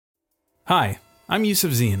Hi, I'm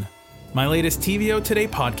Yusuf Zine. My latest TVO Today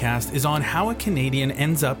podcast is on how a Canadian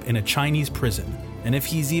ends up in a Chinese prison, and if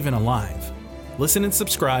he's even alive. Listen and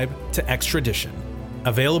subscribe to Extradition.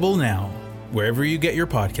 Available now, wherever you get your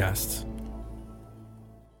podcasts.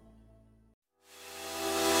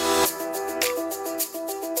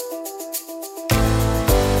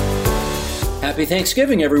 Happy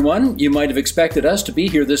Thanksgiving, everyone. You might have expected us to be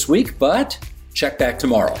here this week, but check back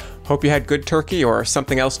tomorrow. Hope you had good turkey or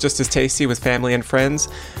something else just as tasty with family and friends.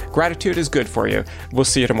 Gratitude is good for you. We'll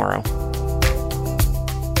see you tomorrow.